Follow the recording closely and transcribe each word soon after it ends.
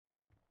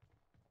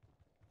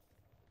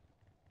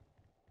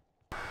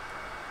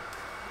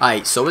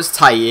Alright, so it's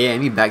Tyre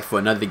and we back for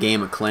another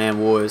game of Clan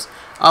Wars.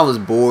 I was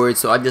bored,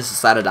 so I just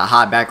decided to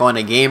hop back on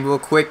the game real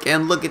quick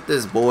and look at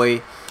this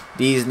boy.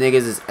 These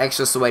niggas is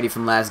extra sweaty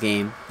from last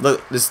game.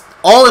 Look, this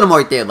all of them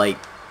right there, like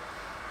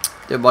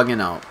they're bugging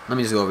out. Let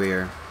me just go over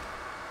here.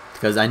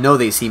 Because I know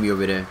they see me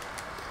over there.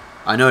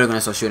 I know they're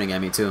gonna start shooting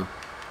at me too.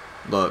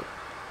 Look.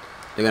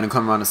 They're gonna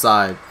come around the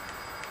side.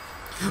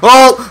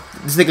 Oh!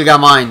 This nigga got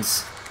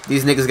mines.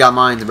 These niggas got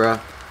mines, bro.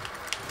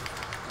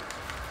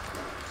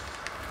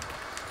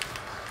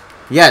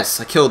 Yes,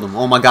 I killed him.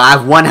 Oh my god, I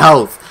have 1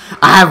 health.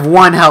 I have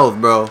 1 health,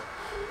 bro.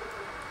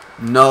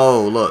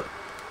 No, look.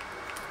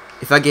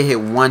 If I get hit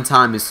 1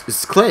 time,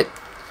 it's clip.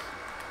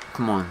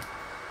 Come on.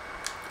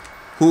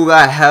 Who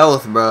got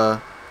health, bro?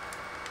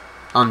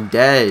 I'm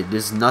dead.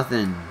 There's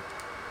nothing.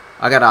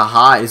 I gotta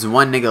hide. There's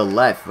 1 nigga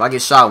left. If I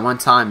get shot 1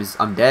 time,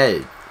 I'm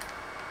dead.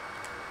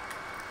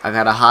 I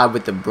gotta hide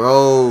with the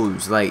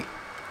bros. Like,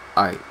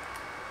 alright.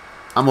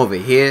 I'm over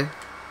here.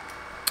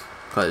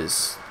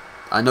 Because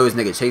I know this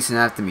nigga chasing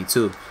after me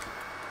too.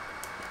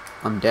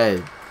 I'm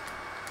dead.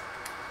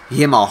 You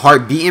hear my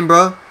heart beating,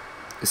 bro?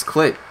 It's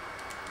clip.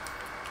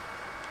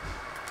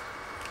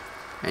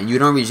 And you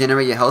don't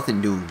regenerate your health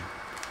in Doom.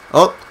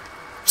 Oh!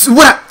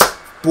 What?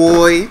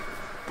 Boy!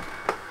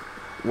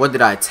 What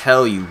did I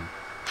tell you?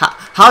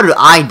 How did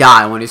I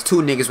die when there's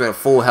 2 niggas with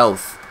full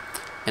health?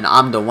 And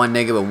I'm the 1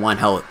 nigga with 1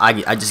 health.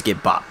 I just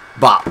get bop.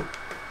 Bop.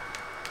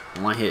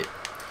 1 hit.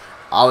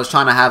 I was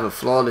trying to have a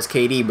flawless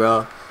KD,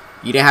 bro.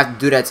 You didn't have to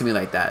do that to me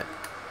like that.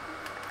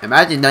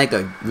 Imagine like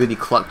a really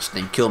clutch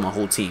and kill my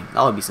whole team.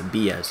 That would be some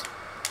BS.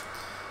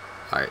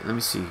 Alright, let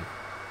me see.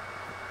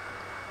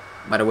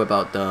 Might have whip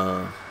out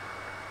the...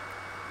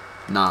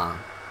 Nah.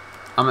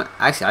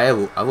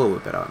 Actually, I will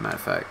whip it out, matter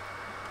of fact.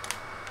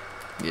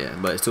 Yeah,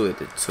 but it's too late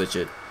to switch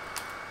it.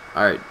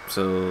 Alright,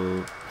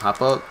 so...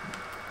 Hop up.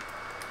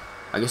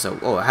 I guess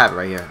oh, I have it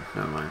right here.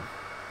 Never mind.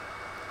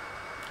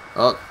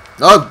 Oh,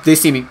 they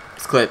see me.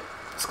 It's clip.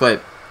 It's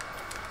clip.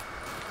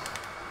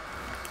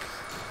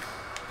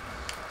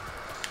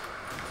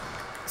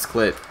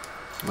 Clip.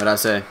 What'd I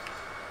say?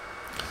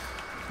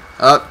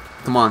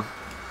 Come on.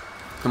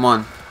 Come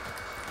on.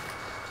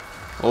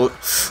 Oh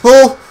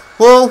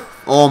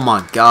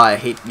my god, I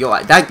hate,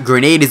 that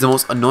grenade is the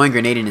most annoying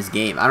grenade in this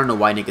game. I don't know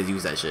why niggas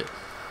use that shit.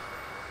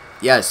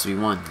 Yes, we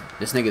won.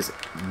 This nigga's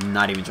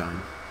not even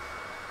trying.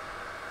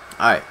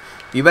 Alright.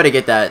 You better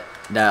get that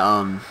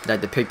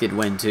depicted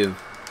win too.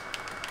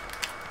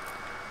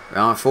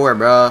 Round 4,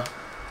 bruh.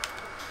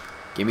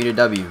 Give me the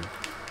W.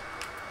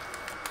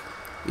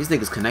 These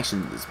niggas'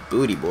 connection is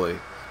booty, boy.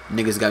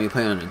 Niggas got me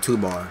playing on a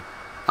 2-bar.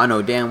 I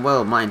know damn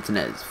well my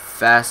internet is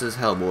fast as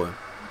hell, boy.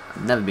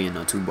 I've never been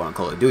on a 2-bar in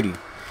Call of Duty.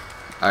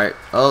 Alright.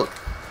 Oh.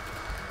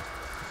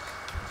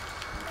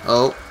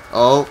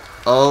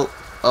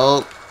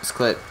 It's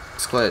clip.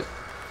 It's clip.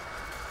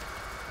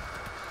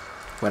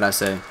 What'd I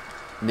say?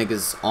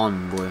 Niggas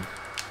on me, boy.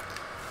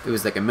 It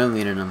was like a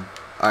million of them.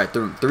 Alright,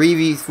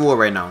 3v4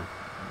 right now.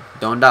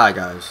 Don't die,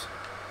 guys.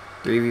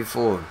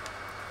 3v4.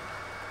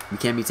 We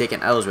can't be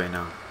taking L's right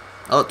now.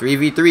 Oh,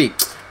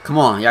 3v3. Come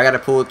on, y'all gotta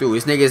pull through.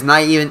 This nigga's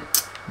not even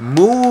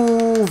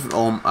move.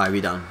 Oh, alright,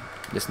 we done.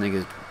 This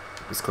nigga's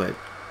clip.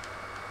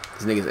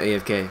 This nigga's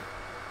AFK.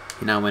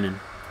 He not winning.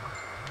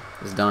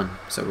 It's done.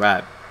 It's a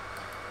wrap.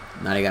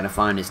 Now they gotta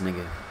find this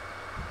nigga.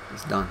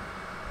 It's done.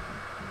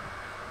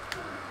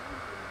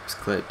 It's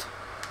clipped.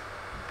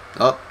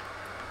 Oh,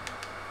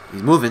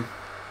 he's moving.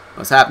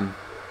 What's happened?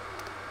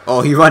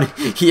 Oh, he running.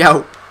 He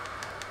out.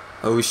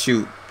 Oh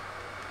shoot.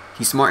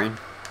 He's smarting.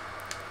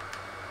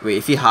 Wait,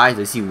 if he hides,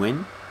 does he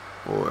win?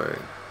 Or...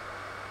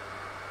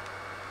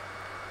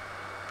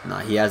 Nah,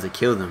 he has to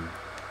kill them.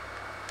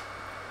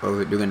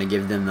 Or they're gonna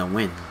give them the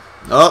win.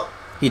 Oh!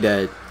 He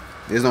dead.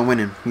 There's no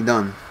winning. He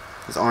done.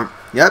 His arm...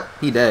 Yep,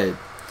 he dead.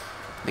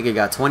 Nigga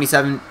got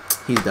 27.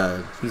 He's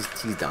dead. He's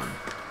done.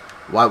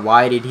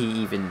 Why did he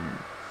even...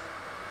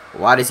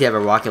 Why does he have a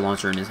rocket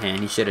launcher in his hand?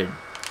 He should have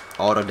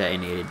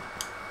auto-detonated.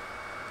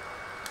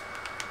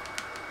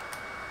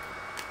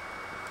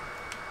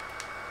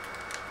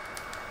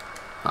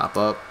 Hop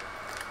up.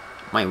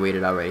 Might wait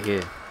it out right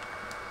here.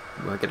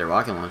 We'll get a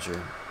rocket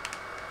launcher.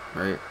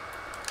 Right?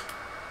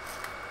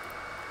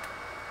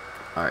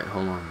 Alright,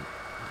 hold on.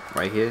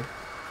 Right here.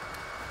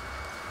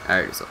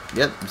 Alright, so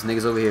yep, this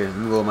nigga's over here. Let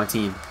me go with my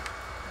team.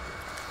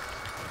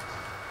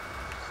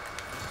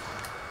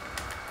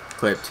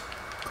 Clipped.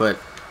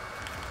 Clipped.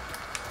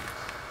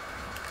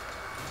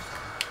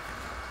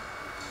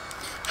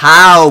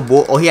 How,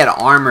 boy? Oh, he had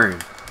armor.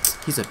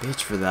 He's a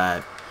bitch for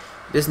that.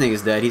 This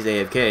nigga's dead. He's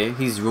AFK.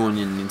 He's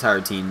ruining the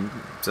entire team.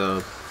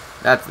 So,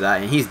 that's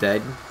that. And he's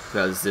dead.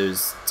 Because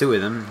there's 2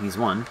 of them. He's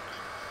 1.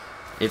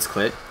 It's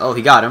clipped. Oh,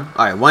 he got him.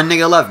 Alright, 1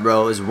 nigga left,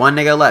 bro. There's 1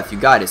 nigga left. You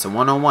got it. It's a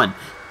 1-on-1.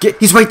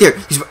 He's right there.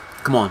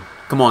 Come on.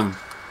 Come on.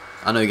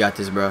 I know you got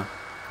this, bro.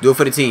 Do it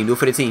for the team. Do it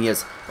for the team.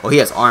 Yes. Oh, he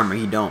has armor.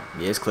 He don't.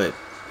 Yeah, it's clipped.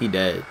 He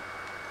dead.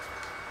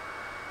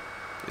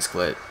 It's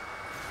clipped.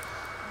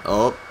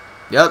 Oh.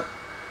 Yep.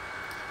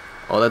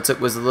 All that took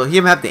was a little... He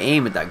didn't have to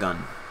aim at that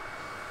gun.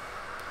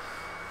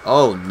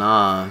 Oh,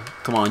 nah.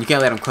 Come on, you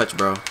can't let him clutch,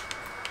 bro.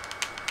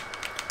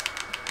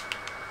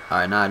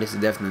 Alright, nah, this is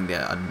definitely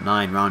a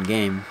 9-round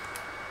game.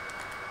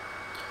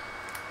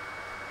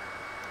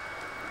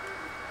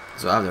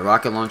 So I have the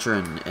rocket launcher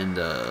and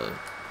the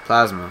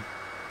plasma.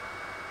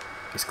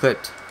 It's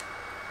clipped.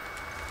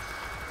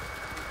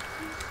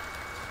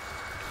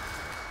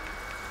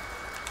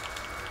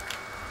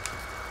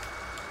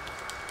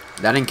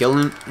 That didn't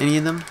kill any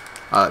of them?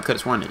 Could have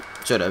sworn it.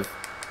 Should have.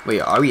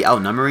 Wait, are we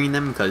outnumbering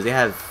them? Because they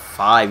have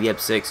 5, you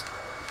have 6.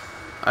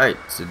 Alright,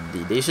 so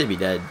they should be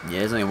dead. Yeah,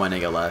 there's only 1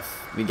 nigga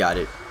left. We got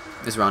it.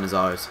 This round is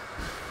ours.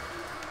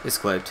 It's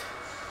clipped.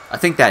 I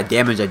think that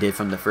damage I did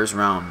from the first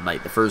round,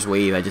 like the first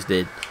wave I just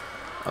did,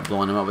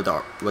 blowing them up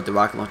with the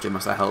rocket launcher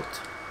must have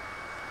helped.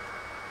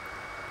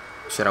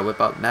 Should I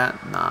whip out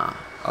that? Nah,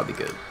 I'll be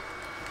good.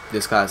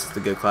 This class is the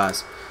good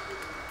class.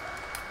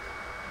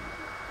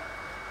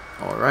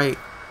 Alright.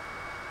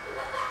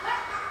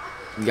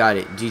 Got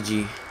it.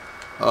 GG.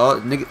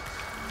 Oh, nigga.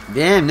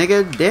 Damn,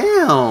 nigga.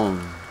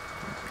 Damn.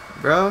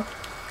 Bro.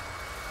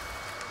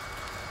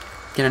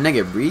 Can a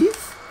nigga breathe?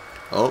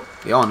 Oh,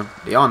 they on him.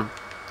 They on him.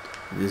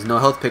 There's no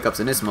health pickups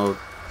in this mode.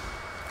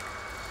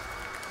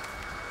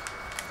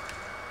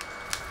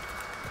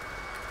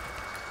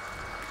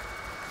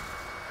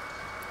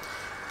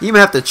 You even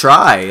have to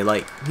try.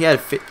 Like, he had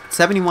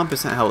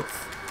 71%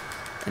 health.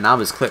 And I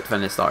was clipped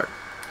from the start.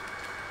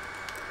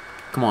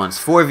 Come on,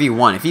 it's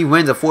 4v1. If he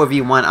wins a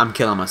 4v1, I'm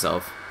killing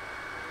myself.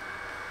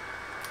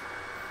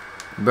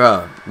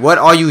 Bruh, what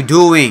are you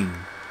doing?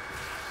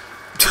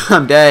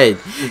 I'm dead.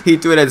 He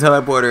threw that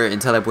teleporter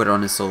and teleported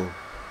on his soul.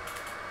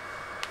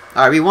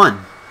 Alright, we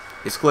won.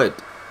 It's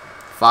clipped.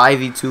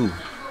 5v2.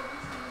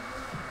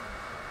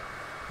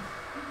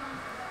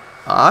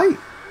 Alright.